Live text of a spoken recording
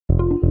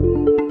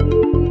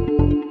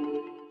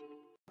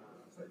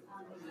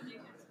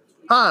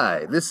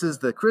Hi, this is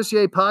the Chris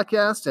Ye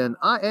podcast, and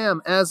I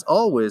am, as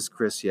always,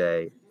 Chris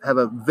Ye. Have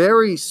a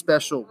very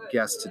special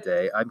guest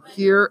today. I'm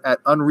here at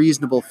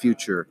Unreasonable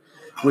Future,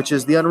 which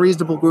is the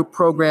Unreasonable Group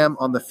program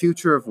on the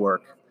future of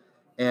work.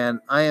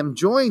 And I am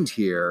joined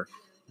here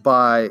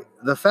by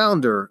the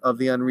founder of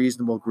the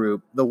Unreasonable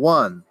Group, the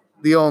one,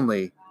 the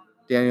only,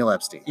 Daniel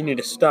Epstein. You need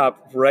to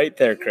stop right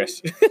there,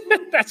 Chris.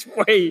 That's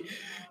way,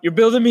 you're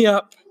building me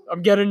up.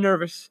 I'm getting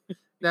nervous.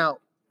 Now,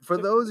 for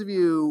those of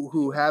you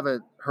who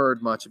haven't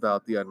heard much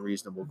about the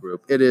Unreasonable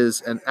Group, it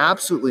is an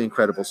absolutely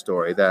incredible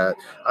story that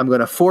I'm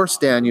going to force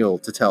Daniel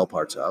to tell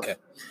parts of. Okay.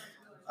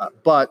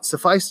 But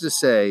suffice to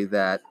say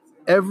that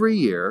every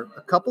year,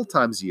 a couple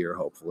times a year,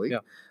 hopefully,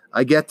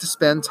 I get to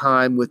spend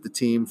time with the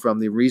team from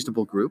the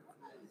Unreasonable Group.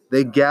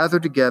 They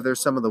gather together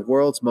some of the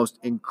world's most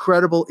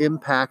incredible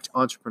impact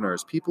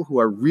entrepreneurs, people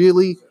who are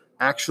really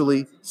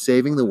actually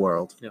saving the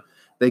world. Yeah.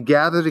 They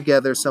gather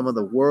together some of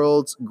the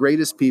world's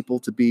greatest people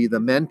to be the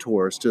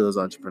mentors to those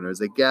entrepreneurs.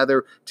 They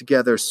gather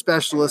together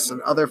specialists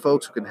and other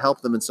folks who can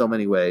help them in so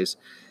many ways.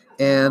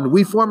 And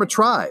we form a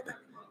tribe.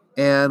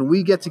 And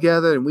we get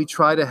together and we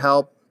try to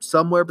help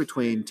somewhere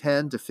between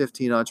 10 to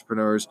 15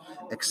 entrepreneurs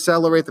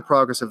accelerate the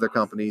progress of their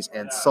companies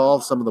and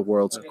solve some of the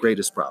world's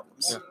greatest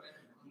problems. Yeah.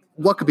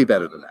 What could be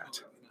better than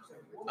that?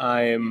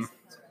 I'm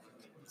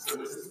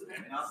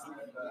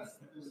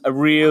a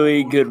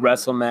really good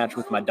wrestle match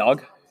with my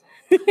dog.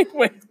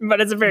 But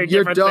it's a very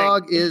different thing. Your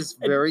dog is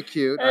very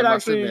cute, and I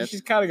must actually, admit.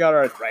 she's kind of got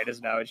arthritis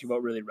now, and she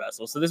won't really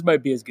wrestle. So this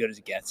might be as good as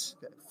it gets.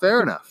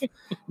 Fair enough.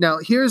 Now,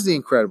 here's the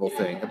incredible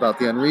thing about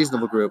the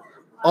Unreasonable Group.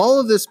 All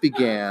of this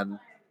began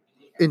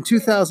in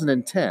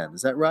 2010.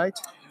 Is that right?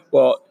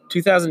 Well,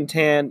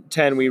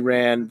 2010, we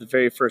ran the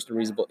very first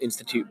Unreasonable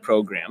Institute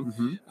program.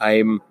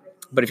 Mm-hmm.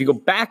 But if you go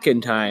back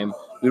in time,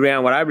 we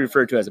ran what I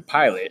refer to as a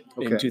pilot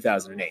in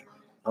 2008.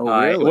 Oh,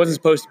 really? It wasn't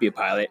supposed to be a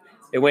pilot.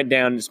 It went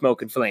down in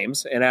smoke and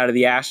flames, and out of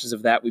the ashes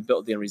of that, we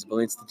built the Unreasonable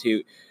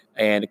Institute,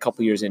 and a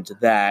couple years into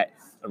that,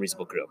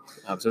 Unreasonable Group.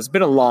 So it's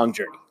been a long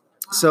journey.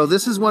 So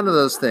this is one of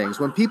those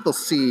things. When people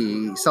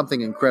see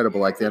something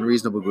incredible like the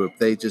Unreasonable Group,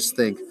 they just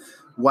think,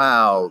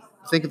 wow,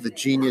 think of the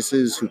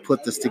geniuses who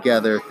put this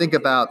together. Think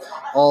about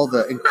all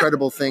the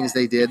incredible things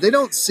they did. They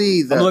don't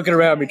see I'm looking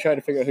around me trying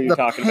to figure out who you're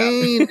talking about.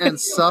 The pain and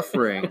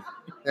suffering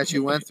that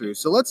you went through.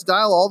 So let's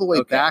dial all the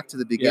way back to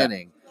the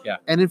beginning. Yeah.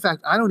 And in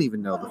fact, I don't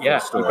even know the full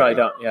story. You probably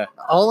don't. Yeah.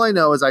 All I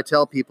know is I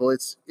tell people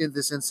it's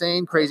this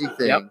insane, crazy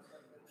thing. Yep.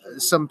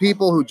 Some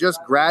people who just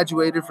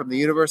graduated from the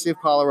University of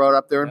Colorado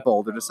up there in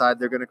Boulder decide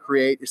they're going to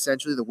create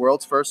essentially the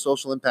world's first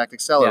social impact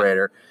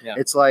accelerator. Yeah.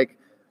 It's like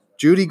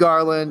Judy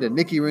Garland and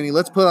Mickey Rooney,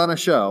 let's put on a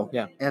show.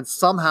 Yeah. And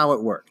somehow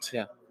it worked.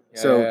 Yeah.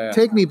 So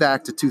take me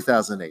back to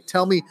 2008.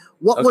 Tell me,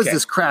 what was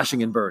this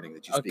crashing and burning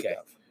that you speak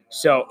of?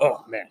 So,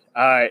 oh, man.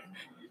 All right.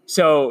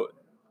 So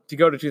to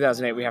go to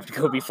 2008, we have to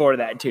go before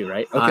that too,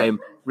 right? Okay.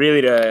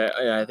 Really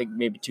to, I think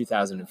maybe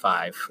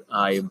 2005.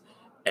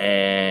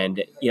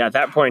 And, at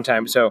that point in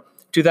time, so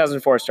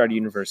 2004, I started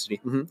university,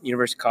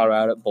 University of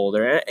Colorado at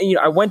Boulder. And,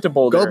 I went to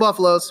Boulder. Go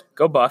Buffaloes.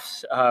 Go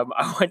Buffs.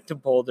 I went to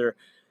Boulder,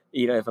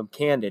 if I'm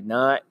candid,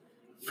 not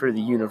for the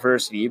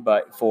university,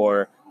 but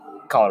for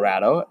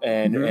Colorado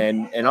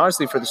and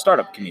honestly for the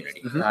startup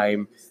community.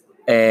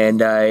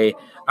 I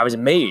was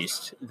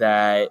amazed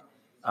that,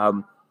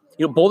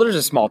 Boulder is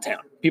a small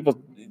town.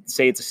 People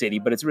say it's a city,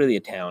 but it's really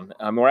a town.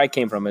 Where I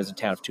came from is a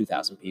town of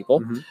 2,000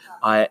 people.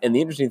 And the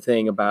interesting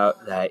thing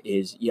about that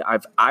is,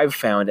 I've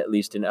found, at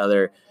least in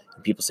other,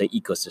 people say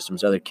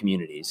ecosystems, other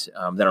communities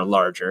that are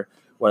larger,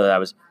 whether that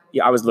was,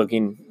 I was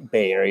looking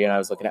Bay Area and I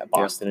was looking at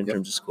Boston in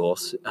terms of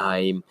schools.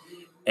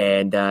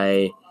 And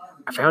I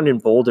found in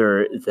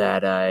Boulder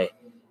that,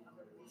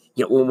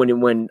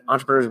 when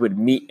entrepreneurs would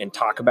meet and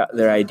talk about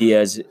their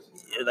ideas,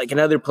 like in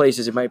other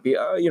places, it might be,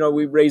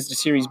 we raised a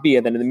Series B,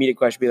 and then the immediate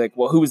question would be like,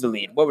 well, who was the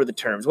lead? What were the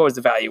terms? What was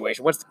the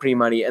valuation? What's the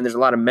pre-money? And there's a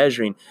lot of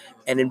measuring.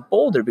 And in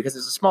Boulder, because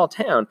it's a small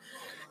town,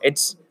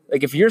 it's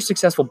like if you're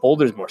successful,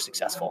 Boulder's more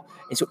successful.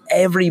 And so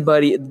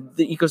everybody,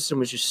 the ecosystem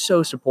was just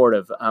so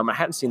supportive. I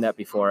hadn't seen that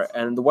before.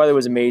 And the weather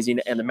was amazing,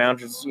 and the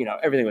mountains,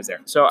 everything was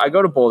there. So I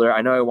go to Boulder.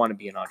 I know I want to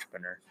be an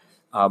entrepreneur.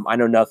 I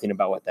know nothing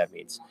about what that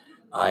means.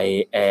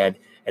 And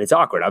it's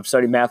awkward. I'm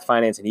studying math,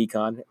 finance, and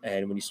econ.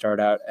 And when you start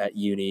out at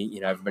uni,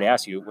 everybody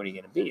asks you, what are you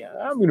going to be?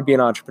 I'm going to be an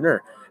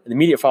entrepreneur. And the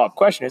immediate follow-up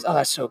question is, oh,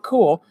 that's so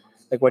cool.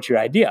 Like, what's your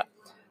idea?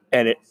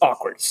 And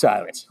awkward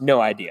silence,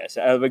 no ideas.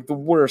 Like the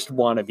worst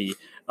wannabe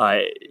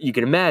you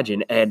can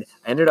imagine. And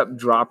I ended up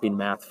dropping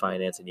math,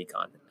 finance, and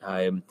econ.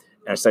 And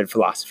I studied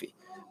philosophy.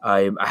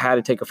 I had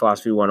to take a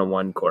philosophy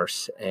 101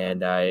 course,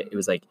 and it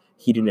was like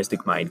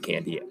hedonistic mind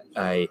candy.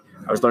 I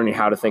was learning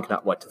how to think,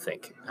 not what to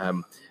think.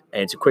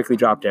 And so quickly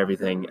dropped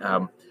everything.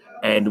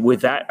 And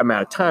with that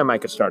amount of time, I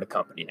could start a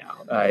company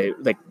now,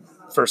 like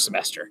first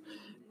semester.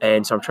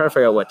 And so I'm trying to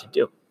figure out what to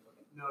do.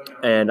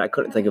 And I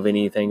couldn't think of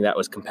anything that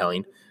was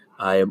compelling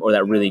or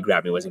that really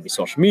grabbed me. Was it going to be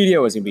social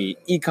media? Was it going to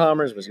be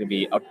e-commerce? Was it going to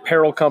be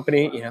apparel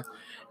company?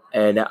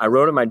 And I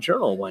wrote in my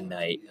journal one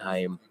night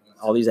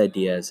all these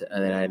ideas,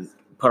 and then I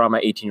put on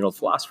my 18-year-old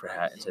philosopher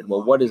hat and said,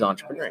 well, what is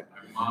entrepreneuring?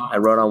 I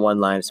wrote on one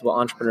line, I said, well,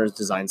 entrepreneurs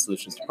design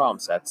solutions to problem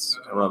sets.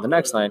 I wrote on the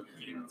next line,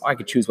 I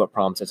could choose what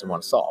problem sets I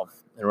want to solve.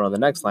 And I wrote on the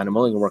next line, I'm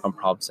only going to work on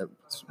problem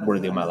sets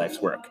worthy of my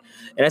life's work.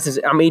 In essence,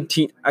 I'm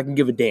 18. I can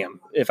give a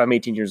damn if I'm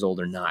 18 years old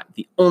or not.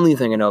 The only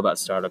thing I know about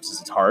startups is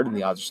it's hard and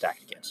the odds are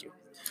stacked against you.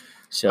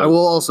 So I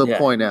will also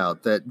point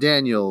out that,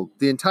 Daniel,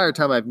 the entire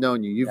time I've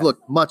known you, you've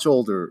looked much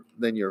older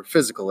than your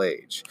physical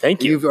age.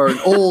 Thank you. You are an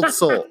old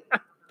soul.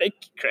 Thank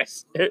you,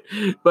 Chris.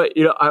 But,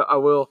 I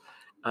will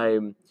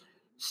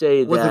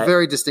say that. With a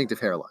very distinctive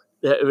hairline.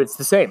 It's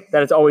the same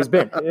that it's always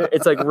been.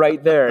 It's like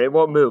right there. It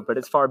won't move, but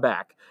it's far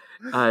back.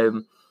 I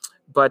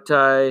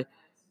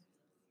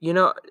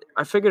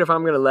figured if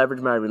I'm going to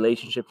leverage my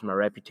relationships, my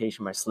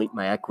reputation, my sleep,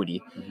 my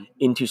equity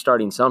into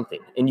starting something,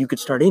 and you could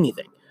start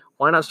anything.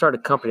 Why not start a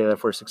company that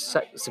if we're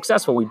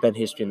successful, we bend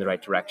history in the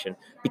right direction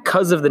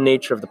because of the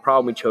nature of the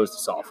problem we chose to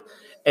solve.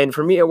 And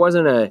for me, it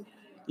wasn't I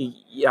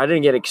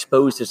didn't get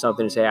exposed to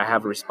something to say I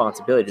have a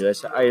responsibility to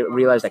this. I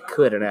realized I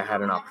could, and I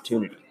had an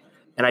opportunity.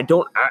 And I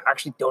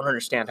actually don't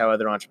understand how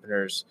other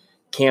entrepreneurs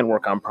can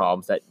work on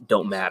problems that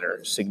don't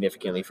matter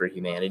significantly for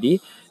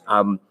humanity.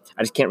 I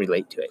just can't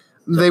relate to it.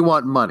 They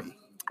want money.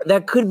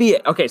 That could be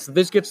it. Okay, so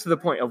this gets to the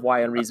point of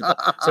why Unreasonable.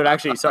 So to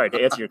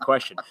answer your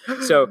question.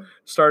 So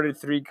started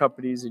 3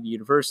 companies in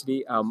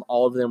university.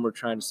 All of them were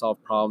trying to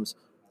solve problems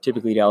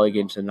typically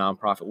delegated to the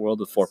nonprofit world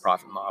with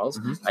for-profit models.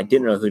 I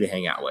didn't know who to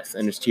hang out with.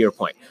 And it's to your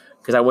point,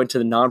 because I went to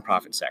the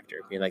nonprofit sector,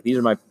 being like, this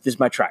is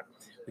my tribe.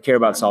 We care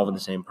about solving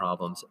the same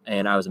problems.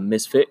 And I was a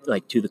misfit,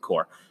 like to the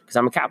core, because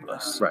I'm a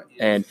capitalist. Right.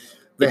 And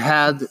they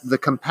had the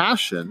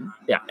compassion.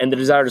 Yeah, and the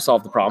desire to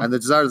solve the problem.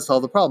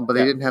 But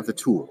they didn't have the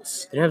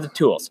tools. They didn't have the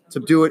tools. To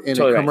do it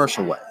in a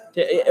commercial way.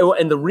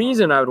 And the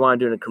reason I would want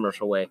to do it in a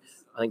commercial way,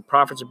 I think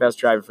profits are best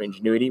driver for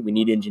ingenuity. We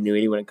need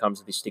ingenuity when it comes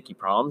to these sticky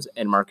problems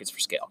and markets for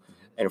scale.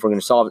 And if we're going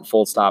to solve it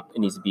full stop, it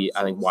needs to be,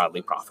 I think,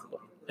 wildly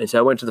profitable. And so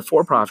I went to the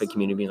for-profit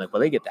community being like, well,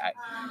 they get that.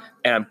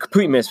 And I'm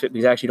completely misfit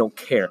because I actually don't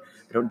care.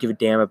 I don't give a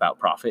damn about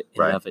profit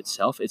in and of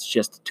itself. It's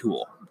just a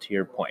tool, to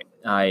your point.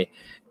 And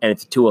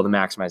it's a tool to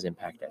maximize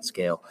impact at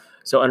scale.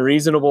 So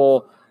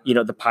Unreasonable,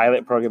 the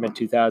pilot program in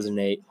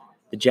 2008,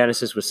 the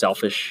genesis was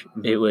selfish.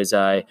 It was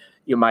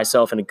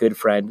myself and a good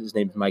friend. His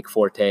name is Mike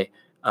Forte.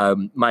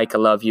 Mike, I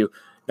love you.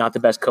 Not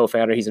the best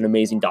co-founder. He's an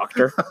amazing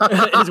doctor,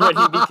 is what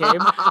he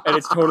became, and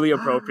it's totally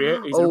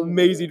appropriate. He's an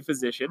amazing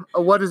physician.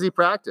 What does he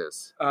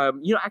practice?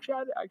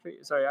 Actually,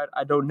 sorry,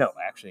 I don't know.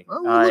 Actually,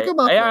 we'll look him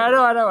up. Yeah, I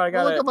know.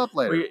 We'll look him up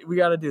later. We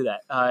got to do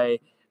that.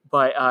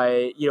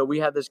 We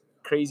had this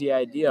crazy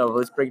idea of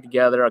let's bring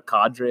together a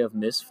cadre of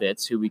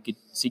misfits who we could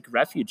seek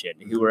refuge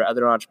in, who were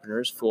other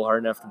entrepreneurs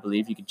foolhardy enough to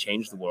believe you could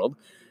change the world,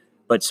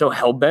 but so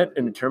hell-bent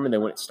and determined they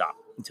wouldn't stop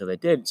until they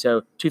did.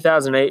 So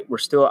 2008,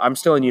 I'm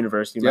still in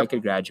university. Mike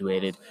had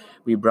graduated.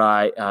 We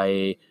brought,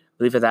 I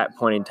believe at that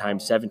point in time,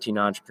 17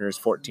 entrepreneurs,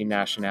 14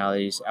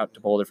 nationalities out to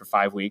Boulder for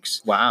 5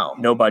 weeks. Wow.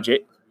 No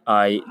budget.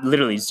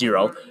 Literally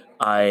zero.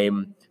 I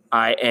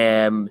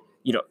am,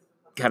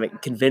 kind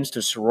of convinced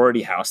a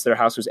sorority house. Their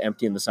house was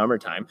empty in the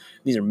summertime.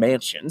 These are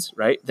mansions,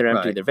 right? They're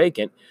empty. They're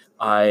vacant.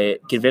 I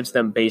convinced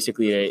them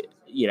basically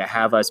to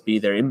have us be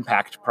their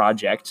impact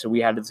project. So we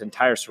had this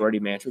entire sorority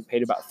mansion. We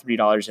paid about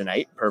 $3 a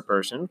night per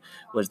person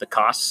was the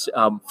costs.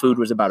 Food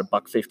was about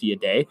 $1.50 a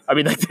day. I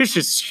mean, this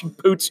is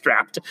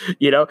bootstrapped,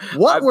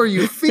 What were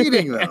you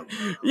feeding them?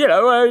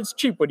 It's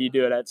cheap when you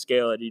do it at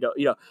scale and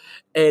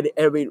and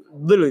I mean,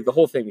 literally the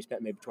whole thing, we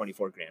spent maybe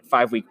 $24,000,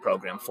 5-week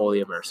program,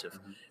 fully immersive.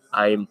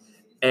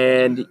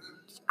 And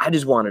I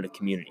just wanted a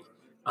community.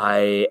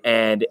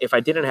 And if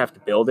I didn't have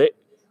to build it,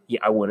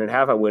 I wouldn't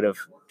have. I would have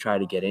tried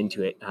to get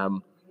into it.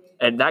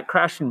 And that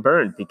crashed and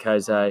burned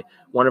because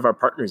one of our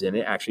partners in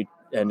it actually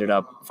ended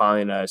up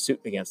filing a suit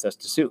against us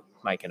to sue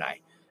Mike and I.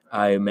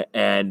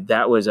 And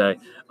that was a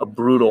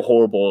brutal,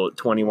 horrible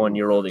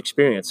 21-year-old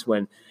experience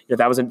when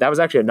that was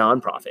actually a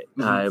nonprofit.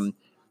 The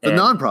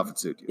nonprofit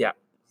suit you. Yeah.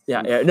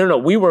 Yeah. No.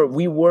 We were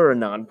a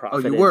nonprofit. Oh,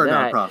 you were a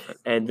nonprofit.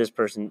 And this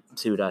person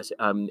sued us.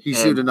 He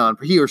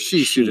or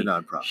she sued a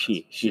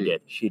nonprofit.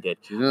 She did.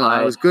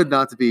 I was good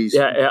not to be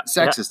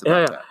sexist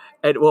about that.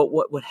 And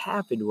what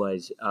happened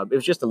was it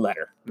was just a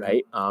letter,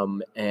 right?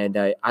 And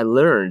I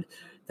learned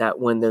that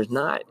when there's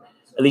not,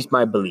 at least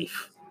my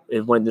belief,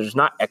 is when there's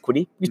not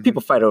equity, because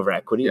people fight over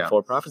equity in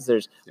for-profits,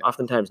 there's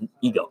oftentimes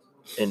ego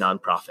in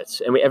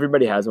nonprofits. And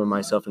everybody has one,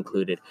 myself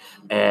included.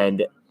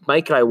 And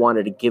Mike and I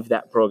wanted to give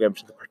that program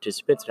to the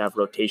participants to have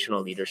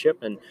rotational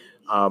leadership. And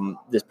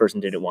this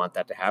person didn't want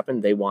that to happen.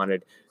 They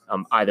wanted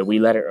either we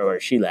let it or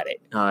she let it.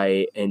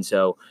 And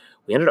so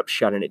we ended up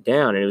shutting it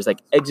down. And it was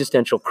like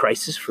existential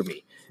crisis for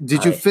me.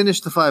 Did you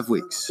finish the 5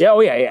 weeks? Yeah.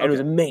 Okay. And it was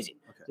amazing.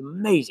 Okay. It was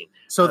amazing.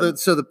 So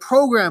the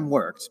program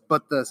worked,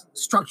 but the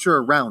structure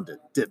around it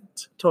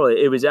didn't.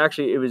 Totally. It was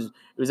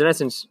in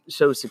essence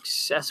so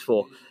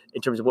successful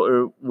in terms of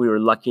what we were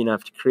lucky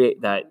enough to create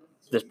that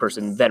this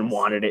person then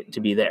wanted it to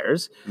be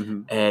theirs.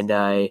 And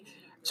I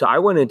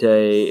went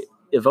into,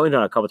 I've only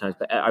done it a couple of times,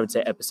 but I would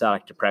say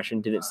episodic depression,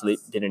 didn't sleep,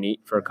 didn't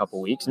eat for a couple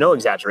of weeks. No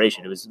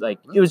exaggeration. It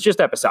was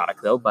just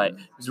episodic though, but it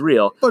was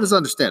real. But it's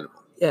understandable.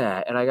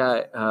 Yeah, and I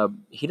got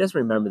he doesn't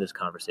remember this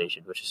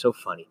conversation, which is so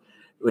funny.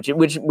 Which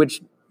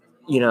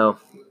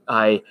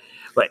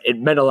but it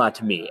meant a lot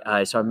to me.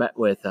 So I met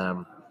with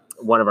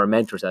one of our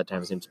mentors at that time.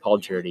 His name's Paul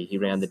Jurdy. He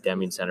ran the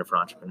Deming Center for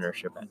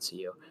Entrepreneurship at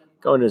CU.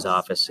 Go into his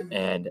office,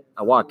 and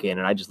I walk in,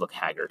 and I just look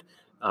haggard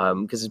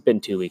because it's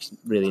been 2 weeks,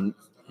 really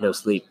no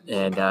sleep.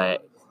 And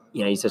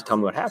he says, "Tell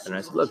me what happened." And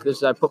I said, "Look,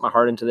 I put my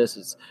heart into this.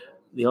 It's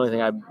the only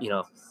thing I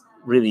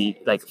really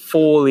like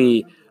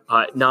fully."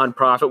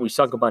 Nonprofit. We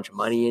sunk a bunch of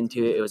money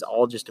into it. It was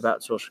all just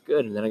about social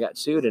good. And then I got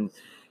sued. And,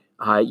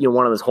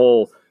 one of this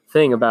whole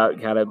thing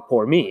about kind of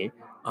poor me,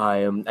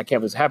 I can't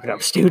believe this happened. I'm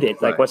a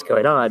student. Like, what's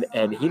going on?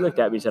 And he looked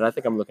at me and said, I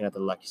think I'm looking at the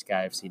luckiest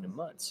guy I've seen in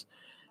months.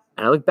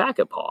 And I looked back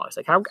at Paul. I was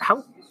like, how,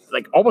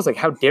 like, almost like,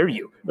 how dare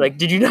you? Like,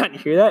 did you not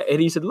hear that?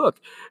 And he said, look,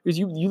 because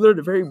you learned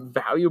a very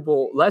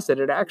valuable lesson.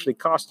 It actually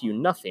cost you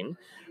nothing.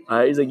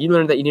 He's like, you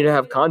learned that you need to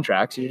have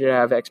contracts. You need to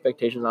have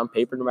expectations on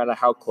paper, no matter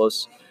how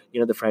close,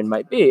 the friend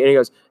might be. And he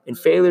goes, and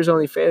failure is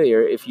only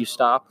failure if you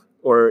stop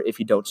or if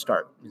you don't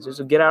start. He says,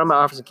 so get out of my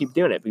office and keep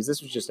doing it, because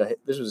this was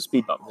a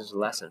speed bump. This was a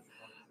lesson.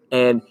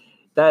 And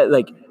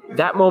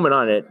that moment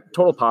on it,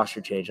 total posture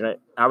change. And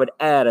I would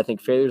add, I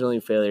think failure is only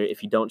failure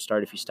if you don't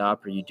start, if you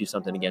stop, or you do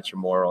something against your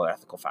moral or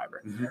ethical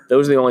fiber. Mm-hmm.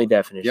 Those are the only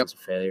definitions of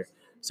failure.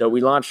 So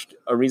we launched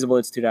a Unreasonable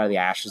Institute out of the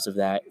ashes of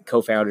that,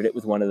 co-founded it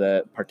with one of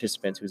the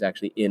participants who was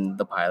actually in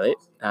the pilot,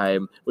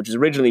 which was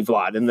originally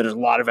Vlad, and there's a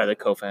lot of other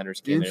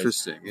co-founders.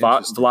 Interesting.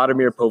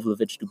 Vladimir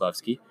Pavlovich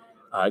Dubovsky,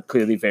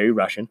 clearly very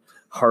Russian,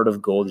 heart of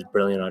gold, he's a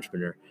brilliant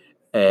entrepreneur.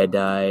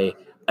 And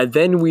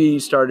then we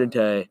started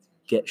to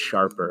get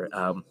sharper.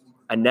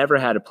 I never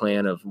had a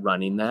plan of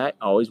running that.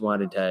 I always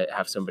wanted to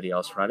have somebody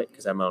else run it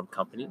because I own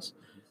companies.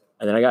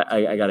 And then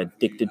I got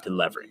addicted to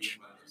leverage.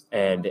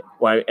 And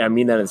I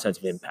mean that in the sense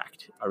of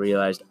impact. I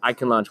realized I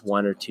can launch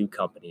 1 or 2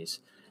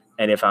 companies,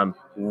 and if I'm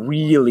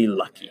really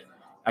lucky,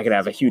 I could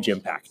have a huge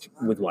impact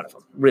with one of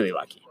them. Really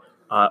lucky.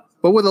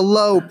 But with a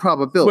low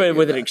probability.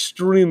 With an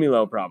extremely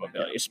low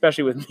probability,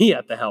 especially with me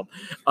at the helm.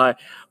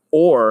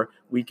 Or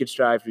we could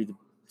strive to be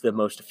the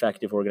most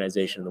effective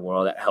organization in the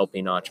world at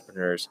helping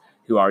entrepreneurs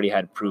who already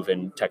had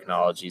proven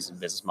technologies and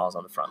business models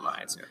on the front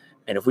lines. Yeah.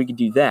 And if we could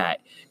do that,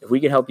 if we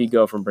could help you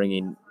go from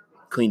bringing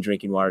clean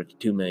drinking water to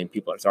 2 million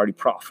people, it's already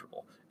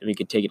profitable, and we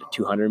could take it to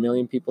 200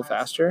 million people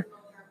faster,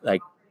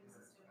 like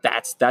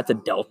that's a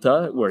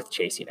delta worth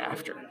chasing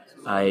after.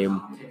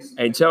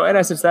 And so in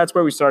essence, that's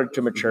where we started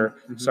to mature,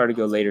 started to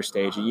go later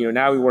stage. And,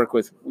 now we work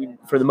with,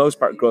 for the most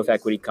part, growth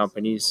equity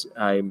companies.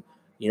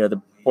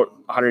 The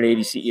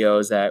 180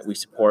 CEOs that we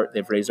support,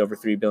 they've raised over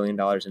 $3 billion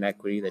in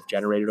equity. They've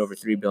generated over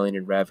 $3 billion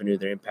in revenue.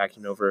 They're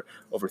impacting over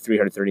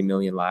 330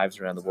 million lives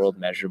around the world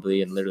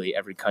measurably in literally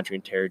every country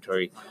and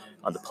territory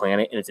on the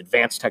planet. And it's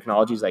advanced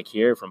technologies like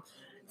here, from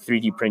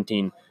 3D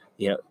printing,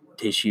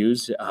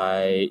 tissues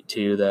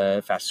to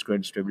the fastest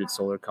growing distributed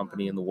solar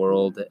company in the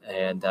world,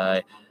 and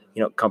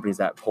companies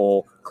that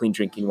pull clean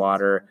drinking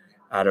water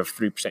out of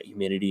 3%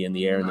 humidity in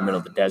the air in the middle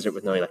of the desert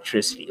with no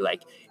electricity.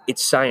 Like,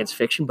 it's science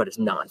fiction, but it's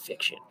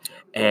nonfiction.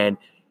 And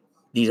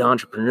these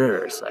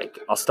entrepreneurs, like,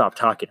 I'll stop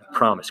talking, I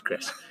promise,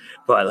 Chris,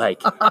 but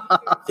like,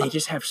 they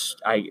just have,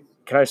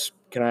 can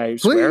I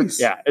swear?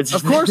 Please. Yeah.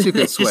 Of course you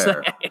can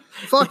swear.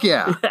 Fuck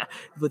yeah.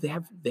 But they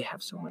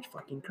have so much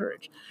fucking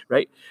courage,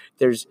 right?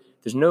 There's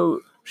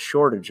no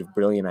shortage of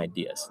brilliant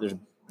ideas.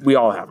 We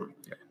all have them.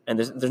 Yeah. And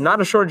there's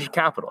not a shortage of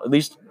capital, at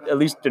least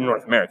in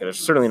North America. There's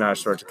certainly not a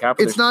shortage of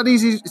capital. It's not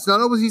easy. It's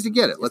not always easy to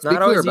get it. Let's be clear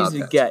about that. It's not always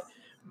easy to get,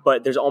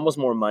 but there's almost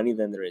more money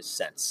than there is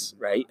sense,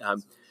 right?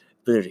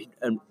 There's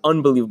an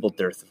unbelievable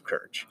dearth of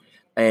courage.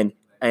 And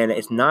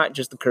it's not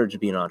just the courage to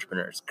be an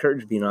entrepreneur. It's the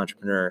courage to be an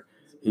entrepreneur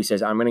who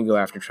says, I'm going to go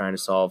after trying to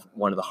solve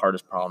one of the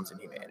hardest problems in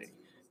humanity.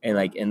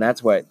 And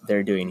that's what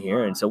they're doing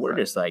here. And so we're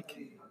just like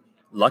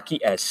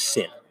lucky as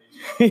sin,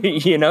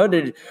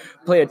 to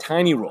play a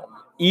tiny role,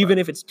 even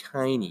if it's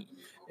tiny,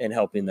 in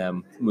helping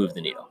them move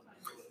the needle.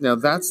 Now,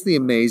 that's the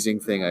amazing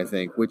thing, I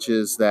think, which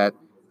is that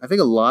I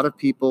think a lot of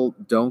people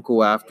don't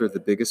go after the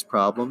biggest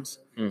problems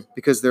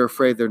because they're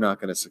afraid they're not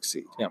going to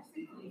succeed. Yeah.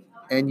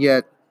 And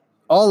yet,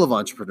 all of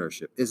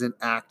entrepreneurship is an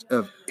act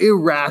of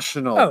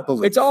irrational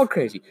belief. It's all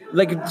crazy.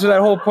 Like, to that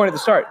whole point at the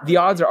start, the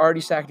odds are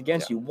already stacked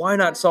against you. Why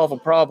not solve a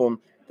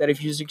problem that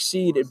if you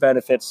succeed, it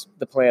benefits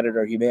the planet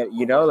or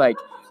humanity? Like,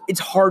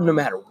 it's hard no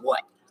matter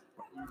what.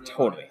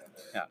 Totally.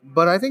 Yeah.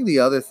 But I think the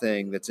other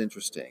thing that's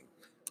interesting,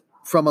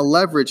 from a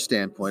leverage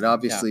standpoint,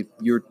 obviously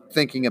you're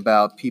thinking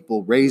about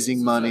people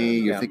raising money,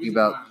 you're thinking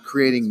about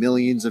creating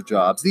millions of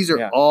jobs. These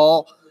are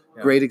all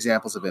great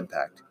examples of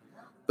impact.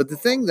 But the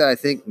thing that I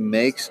think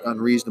makes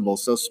Unreasonable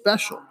so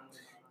special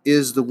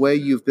is the way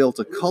you've built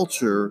a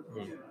culture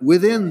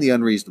within the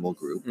Unreasonable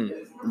group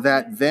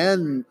that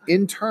then,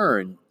 in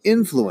turn,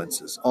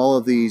 influences all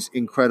of these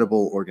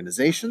incredible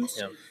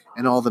organizations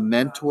and all the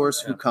mentors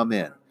who come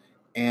in.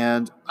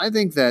 And I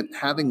think that,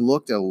 having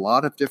looked at a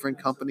lot of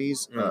different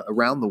companies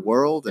around the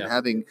world and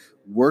having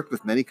worked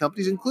with many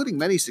companies, including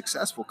many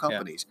successful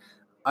companies,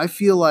 I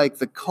feel like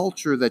the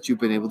culture that you've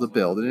been able to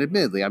build, and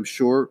admittedly, I'm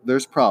sure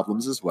there's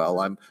problems as well.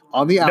 I'm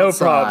on the No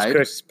problems, outside.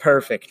 Chris.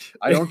 Perfect.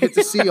 I don't get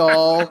to see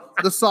all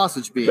the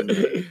sausage being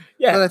made.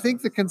 Yeah. But I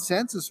think the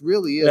consensus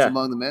really is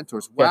among the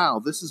mentors, wow,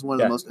 this is one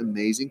of the most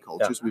amazing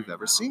cultures we've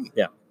ever seen.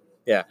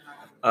 Yeah.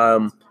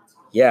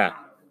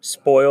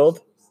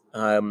 Spoiled.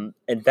 And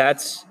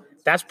that's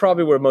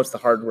probably where most of the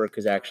hard work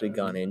has actually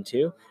gone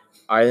into.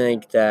 I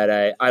think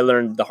that I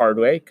learned the hard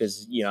way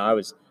because, I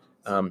was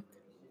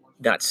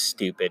not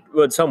stupid.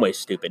 Well, in some ways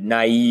stupid,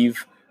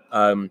 naive,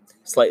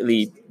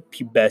 slightly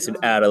pubescent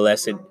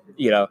adolescent,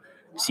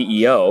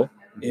 CEO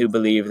who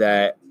believed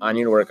that I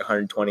need to work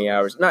 120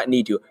 hours. Not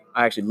need to.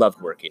 I actually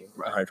loved working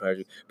 120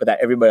 hours, but that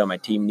everybody on my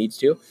team needs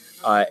to.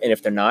 And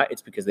if they're not,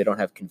 it's because they don't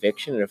have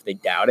conviction. And if they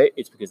doubt it,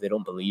 it's because they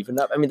don't believe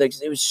enough. I mean,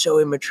 it was so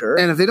immature.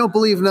 And if they don't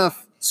believe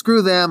enough,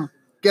 screw them,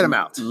 get them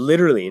out.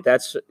 Literally,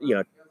 that's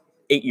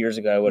 8 years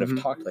ago I would have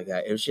talked like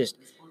that. It was just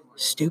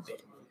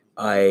stupid.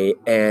 Because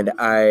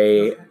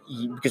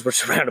we're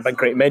surrounded by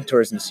great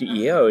mentors and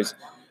CEOs,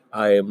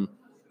 I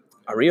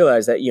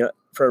realized that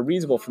for a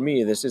reasonable, for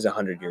me, this is a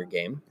 100-year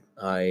game.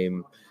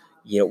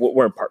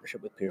 We're in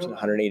partnership with Pearson, a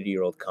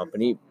 180-year-old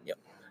company.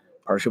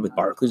 Partnership with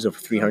Barclays, over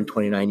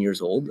 329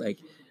 years old.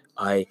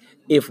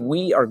 If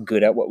we are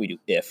good at what we do,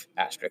 and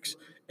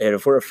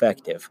if we're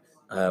effective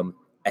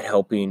at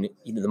helping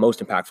the most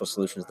impactful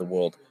solutions in the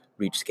world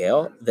reach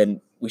scale,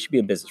 then we should be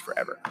in business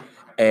forever.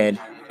 And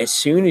as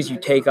soon as you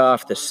take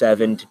off the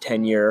 7 to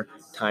 10 year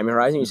time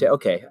horizon, you say,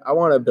 okay, I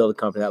want to build a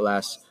company that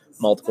lasts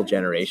multiple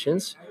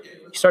generations.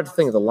 You start to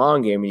think of the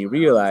long game, and you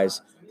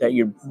realize that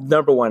your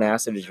number one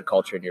asset is your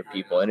culture and your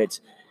people. And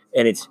it's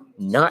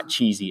not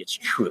cheesy, it's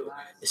true,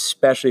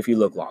 especially if you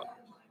look long,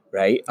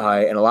 right?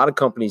 And a lot of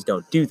companies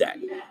don't do that.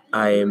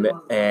 I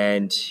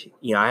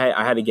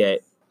had to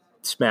get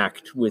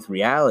smacked with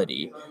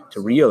reality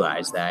to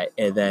realize that.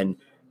 And then,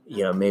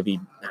 maybe,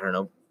 I don't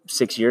know,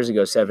 6 years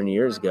ago, 7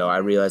 years ago, I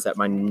realized that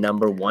my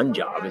number one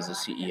job as a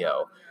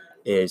CEO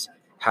is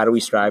how do we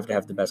strive to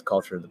have the best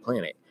culture of the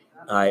planet?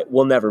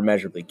 We'll never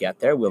measurably get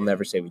there. We'll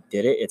never say we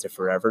did it. It's a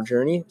forever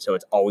journey. So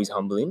it's always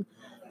humbling,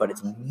 but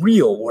it's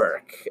real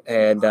work.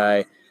 And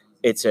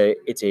it's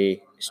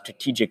a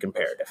strategic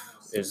imperative.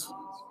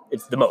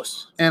 It's the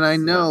most. And I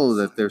know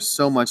that there's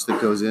so much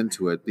that goes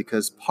into it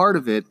because part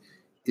of it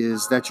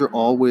is that you're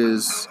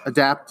always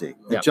adapting,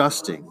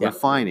 adjusting,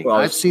 refining.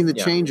 I've seen the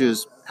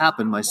changes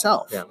happen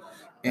myself.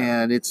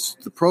 And it's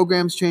the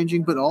program's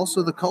changing, but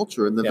also the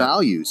culture and the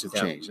values have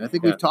changed. And I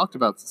think we've talked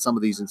about some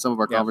of these in some of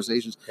our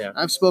conversations.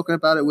 I've spoken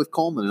about it with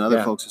Coleman and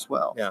other folks as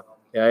well.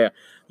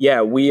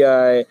 We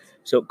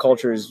so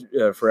culture is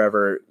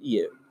forever.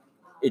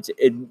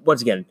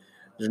 Once again,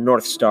 there's a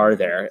North Star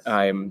there.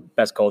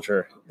 Best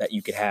culture that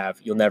you could have.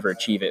 You'll never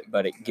achieve it,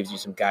 but it gives you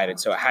some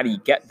guidance. So how do you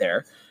get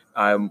there?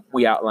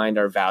 We outlined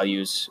our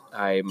values.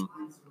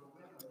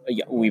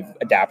 We've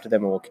adapted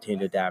them and we'll continue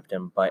to adapt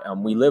them, but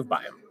we live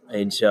by them.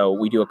 And so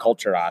we do a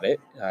culture audit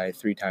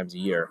 3 times a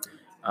year.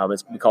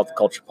 We call it the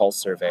Culture Pulse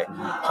Survey.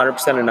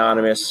 100%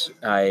 anonymous.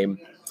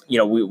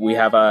 We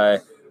have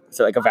it's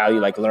like a value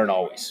like learn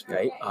always,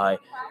 right?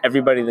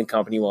 Everybody in the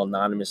company will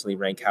anonymously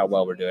rank how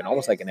well we're doing,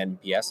 almost like an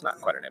NPS, not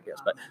quite an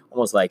NPS, but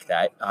almost like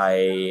that.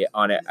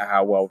 On it,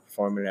 how well we're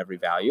performing in every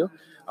value.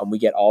 We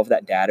get all of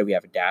that data. We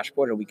have a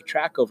dashboard, and we can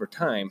track over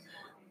time.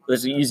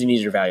 Let's use an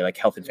easier value like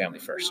health and family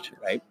first,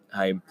 right?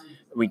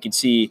 We can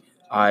see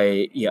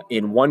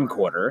in one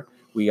quarter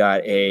we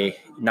got a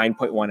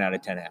 9.1 out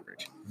of 10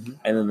 average,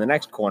 and then the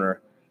next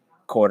quarter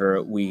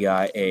we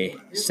got a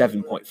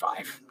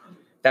 7.5.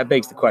 That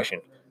begs the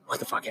question: what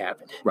the fuck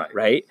happened?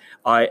 Right?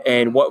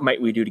 And what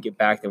might we do to get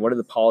back there? What are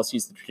the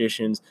policies, the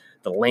traditions,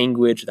 the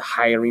language, the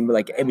hiring?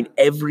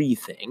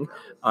 Everything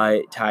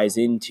ties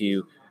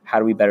into how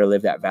do we better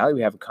live that value?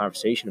 We have a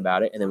conversation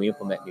about it, and then we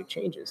implement new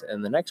changes.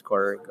 And the next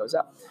quarter, it goes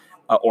up,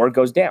 or it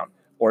goes down,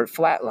 or it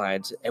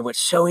flatlines. And what's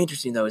so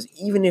interesting, though, is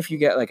even if you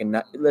get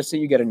let's say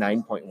you get a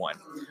 9.1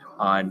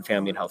 on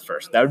family and health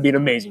first, that would be an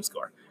amazing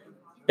score.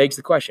 Begs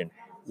the question,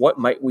 what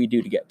might we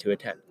do to get to a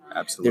 10?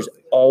 Absolutely. There's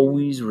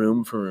always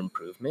room for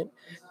improvement.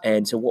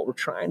 And so what we're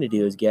trying to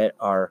do is get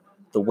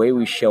the way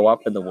we show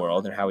up in the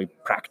world and how we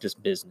practice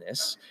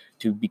business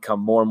to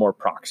become more and more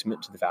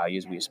proximate to the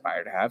values we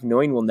aspire to have,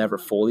 knowing we'll never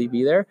fully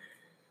be there.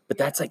 But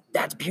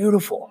that's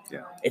beautiful.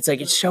 Yeah.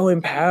 It's so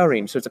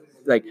empowering. So it's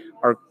like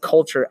our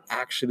culture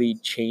actually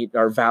changed,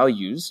 our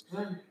values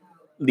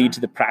lead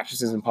to the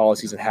practices and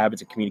policies and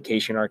habits of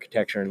communication,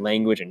 architecture, and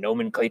language, and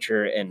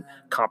nomenclature and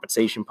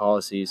compensation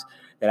policies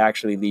that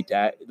actually lead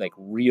to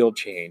real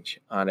change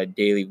on a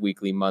daily,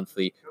 weekly,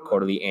 monthly,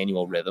 quarterly,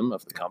 annual rhythm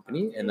of the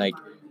company. And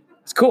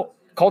it's cool.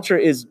 Culture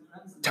is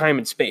time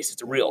and space.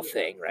 It's a real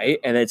thing, right?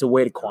 And it's a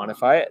way to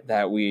quantify it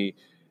that we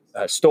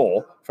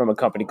stole from a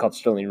company called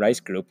Sterling Rice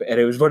Group. And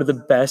it was one of the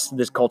best.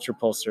 This Culture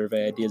Pulse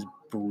survey idea is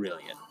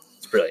brilliant.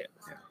 It's brilliant.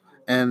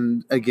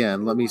 And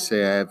again, let me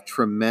say I have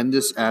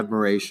tremendous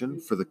admiration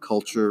for the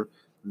culture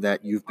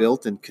that you've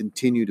built and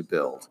continue to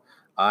build.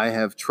 I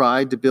have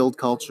tried to build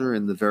culture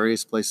in the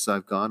various places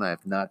I've gone. I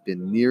have not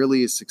been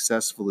nearly as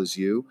successful as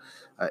you.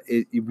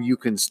 You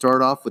can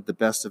start off with the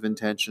best of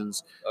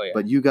intentions,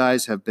 but you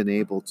guys have been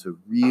able to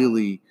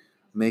really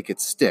make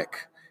it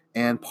stick.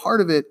 And part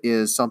of it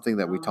is something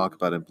that we talk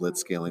about in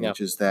blitzscaling,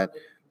 which is that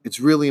it's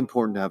really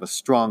important to have a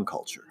strong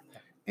culture.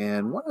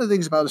 And one of the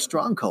things about a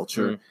strong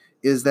culture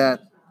is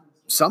that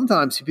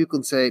sometimes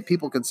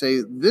people can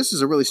say this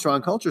is a really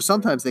strong culture.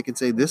 Sometimes they can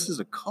say this is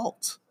a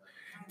cult.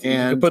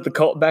 And you can put the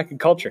cult back in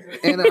culture.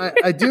 And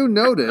I do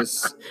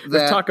notice that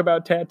let's talk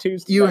about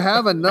tattoos tonight. You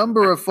have a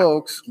number of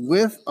folks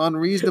with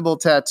unreasonable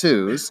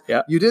tattoos.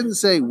 Yeah. You didn't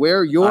say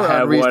where your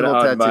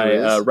unreasonable tattoo tattoo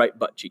is. My right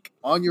butt cheek.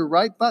 On your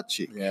right butt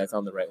cheek. Yeah, it's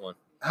on the right one.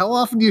 How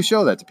often do you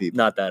show that to people?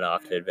 Not that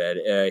often,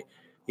 man.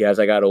 As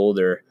I got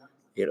older,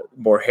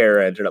 more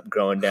hair ended up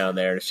growing down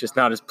there. It's just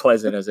not as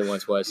pleasant as it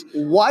once was.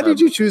 Why did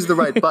you choose the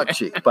right butt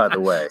cheek, by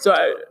the way? So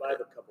I have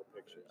a couple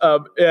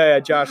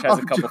pictures. Josh has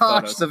a couple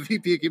photos. The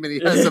VP committee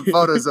has some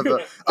photos of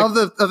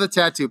the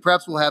tattoo.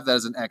 Perhaps we'll have that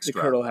as an extra.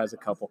 The Colonel has a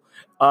couple.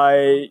 No,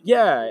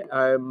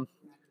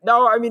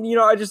 I mean,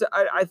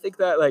 I think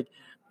that like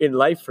in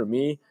life for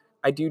me,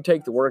 I do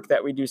take the work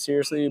that we do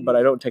seriously, but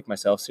I don't take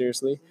myself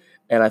seriously.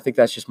 And I think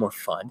that's just more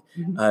fun.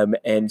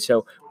 And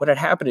so what had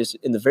happened is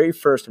in the very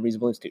first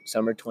Unreasonable Institute,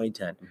 summer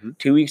 2010,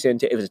 2 weeks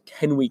into it was a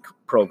 10-week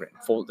program,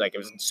 it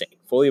was insane,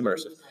 fully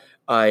immersive.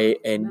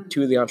 And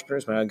two of the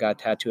entrepreneurs went out and got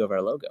a tattoo of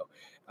our logo.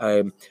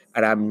 And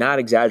I'm not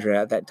exaggerating.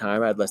 At that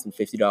time, I had less than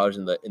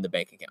 $50 in the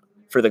bank account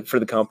for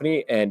the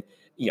company, and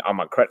I'm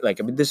on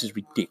credit. This is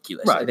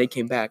ridiculous. Right. And they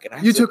came back,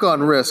 and you took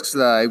on risks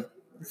that I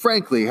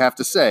frankly have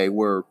to say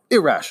were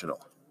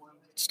irrational.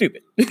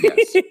 Stupid.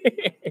 Yes.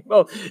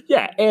 Well,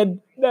 yeah,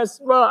 and I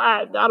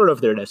don't know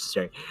if they're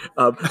necessary,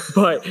 but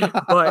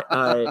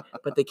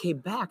they came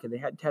back and they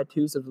had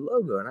tattoos of the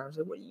logo, and I was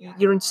like,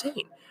 you're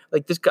insane.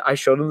 Like this guy, I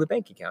showed them the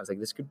bank account. I was like,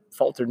 this could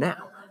falter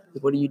now.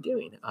 Like, what are you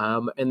doing?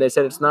 And they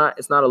said it's not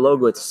a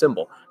logo, it's a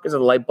symbol. It's a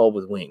light bulb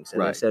with wings.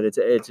 And They said it's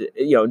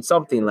it's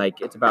something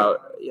like it's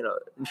about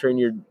ensuring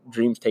your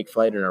dreams take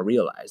flight and are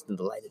realized in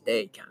the light of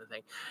day kind of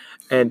thing.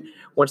 And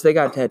once they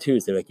got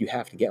tattoos, they're like, you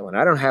have to get one.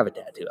 I don't have a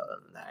tattoo other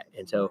than that.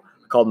 And so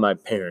I called my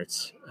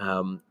parents,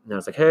 and I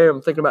was like, hey,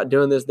 I'm thinking about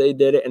doing this. They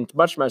did it, and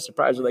much to my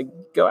surprise, they're like,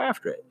 go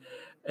after it.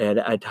 And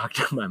I talked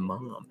to my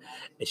mom,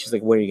 and she's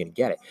like, where are you going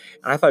to get it?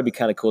 And I thought it'd be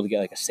kind of cool to get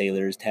like a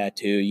sailor's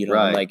tattoo,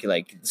 like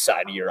the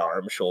side of your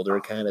arm, shoulder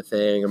kind of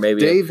thing. Or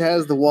maybe Dave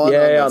has the one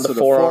on the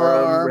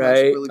forearm,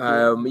 right? Really cool.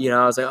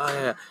 I was like, oh,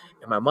 yeah.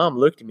 And my mom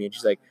looked at me, and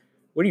she's like,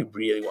 what do you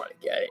really want to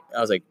get it?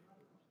 I was like,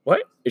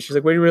 what? And she's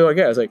like, what do you really want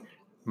to get? I was like,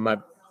 my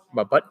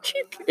butt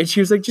cheek? And she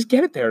was like, just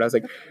get it there. And I was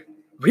like,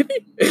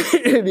 really?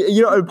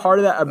 And part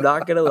of that, I'm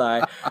not going to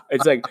lie.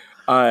 It's like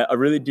a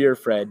really dear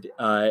friend.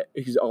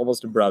 He's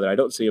almost a brother. I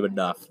don't see him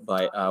enough,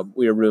 but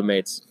we were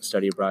roommates,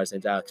 study abroad. His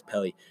name's Alex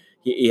Pelly.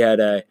 He had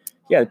a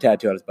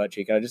tattoo on his butt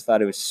cheek. And I just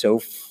thought it was so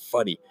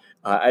funny.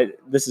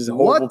 This is a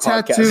horrible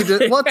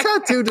podcast. What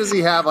tattoo does he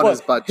have on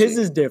his butt cheek? His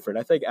is different.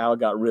 I think Al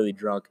got really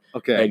drunk.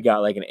 Okay. And got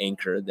like an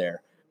anchor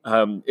there.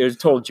 It was a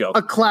total joke.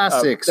 A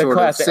classic sailor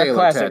tattoo. A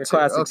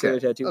classic sailor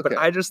tattoo. Okay. But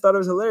I just thought it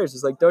was hilarious.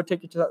 It's like, don't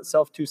take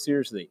yourself too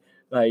seriously.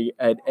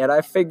 And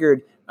I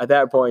figured at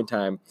that point in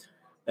time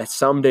that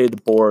someday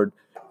the board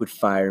would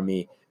fire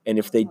me. And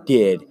if they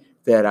did,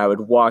 that I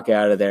would walk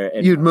out of there.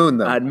 And you'd moon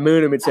them. I'd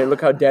moon them and say,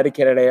 look how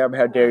dedicated I am.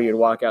 How dare you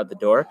walk out the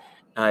door.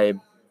 I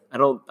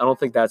don't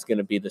think that's going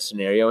to be the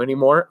scenario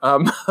anymore.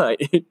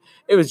 It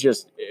was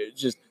just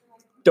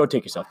don't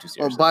take yourself too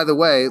seriously. Well, by the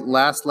way,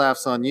 last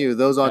laughs on you.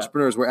 Those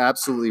entrepreneurs were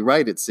absolutely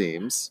right, it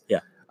seems. Yeah.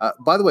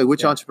 By the way,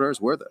 which entrepreneurs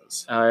were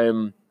those?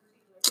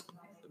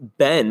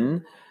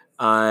 Ben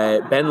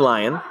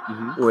Lyon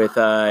with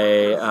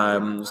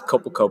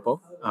Copo,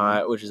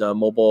 which is a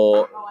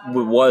mobile,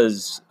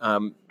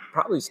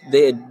 probably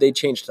they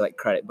changed to like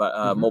credit,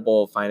 but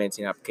mobile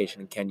financing application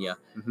in Kenya.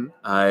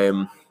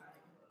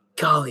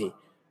 Golly,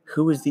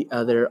 who was the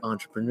other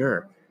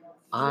entrepreneur?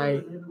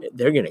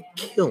 They're gonna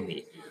kill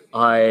me.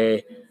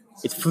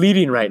 It's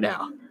fleeting right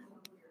now.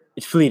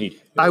 It's fleeting.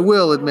 I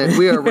will admit,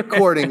 we are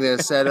recording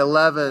this at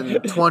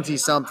 11:20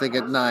 something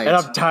at night. And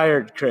I'm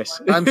tired,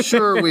 Chris. I'm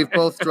sure we've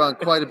both drunk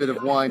quite a bit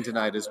of wine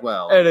tonight as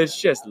well. And it's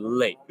just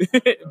late.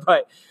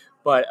 but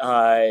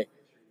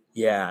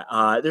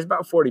there's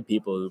about 40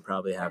 people who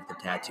probably have the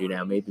tattoo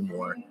now, maybe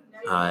more.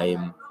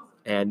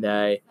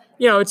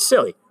 It's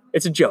silly.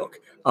 It's a joke.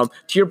 To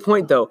your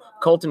point, though,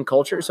 cult and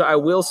culture. So I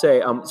will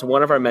say, so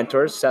one of our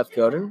mentors, Seth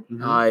Godin,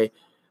 I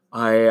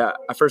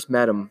first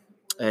met him,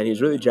 and he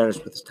was really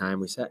generous with his time.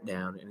 We sat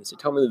down, and he said,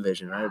 tell me the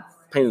vision. And I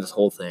painted this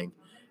whole thing.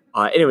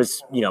 And it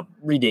was,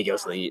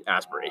 ridiculously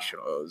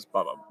aspirational. It was,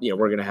 blah, blah.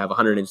 We're going to have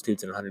 100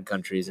 institutes in 100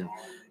 countries, and,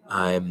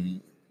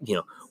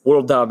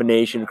 world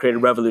domination, create a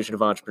revolution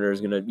of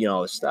entrepreneurs, going to,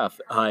 all this stuff.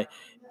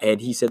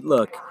 And he said,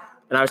 look,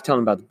 and I was telling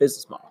him about the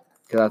business model,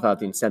 because I thought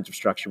the incentive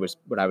structure was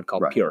what I would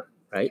call pure,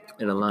 right,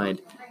 and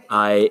aligned.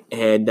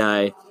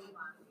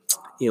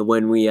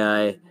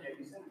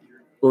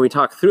 When we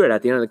talked through it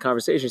at the end of the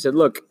conversation, he said,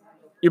 look,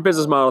 your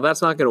business model,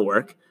 that's not going to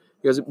work.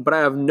 He goes, but I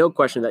have no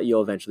question that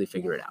you'll eventually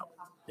figure it out.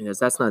 He goes,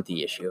 that's not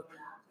the issue.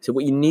 So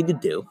what you need to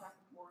do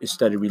is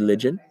study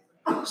religion,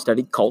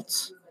 study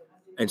cults,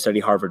 and study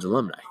Harvard's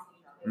alumni.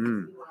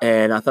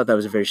 And I thought that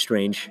was a very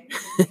strange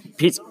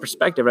piece of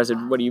perspective. I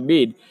said, what do you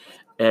mean?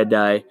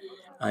 And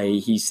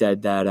he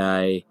said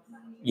that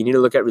you need to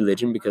look at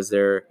religion because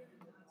in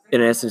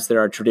essence, there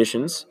are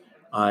traditions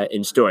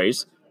and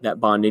stories that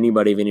bond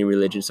anybody of any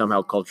religion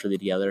somehow culturally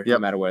together, no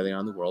matter where they are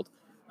in the world.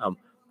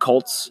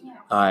 Cults,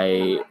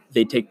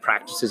 they take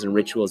practices and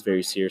rituals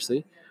very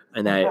seriously,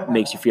 and that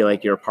makes you feel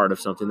like you're a part of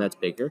something that's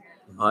bigger.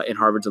 In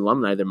Harvard's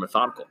alumni, they're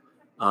methodical.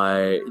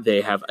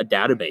 They have a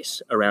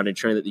database around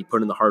ensuring that you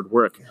put in the hard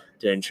work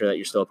to ensure that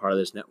you're still a part of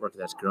this network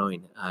that's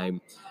growing.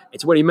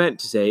 It's what he meant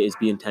to say is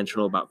be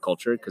intentional about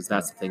culture, because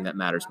that's the thing that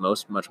matters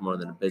most, much more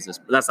than a business.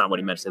 But that's not what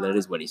he meant to say. That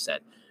is what he said.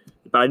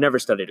 But I never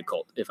studied a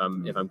cult, if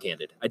I'm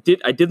candid. I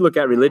did look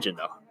at religion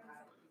though,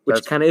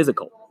 which kind of is a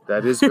cult.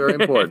 That is very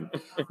important.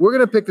 We're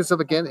going to pick this up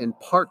again in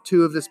part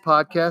 2 of this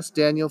podcast.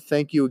 Daniel,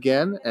 thank you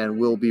again, and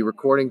we'll be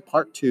recording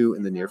part 2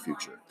 in the near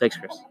future. Thanks,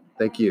 Chris.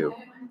 Thank you.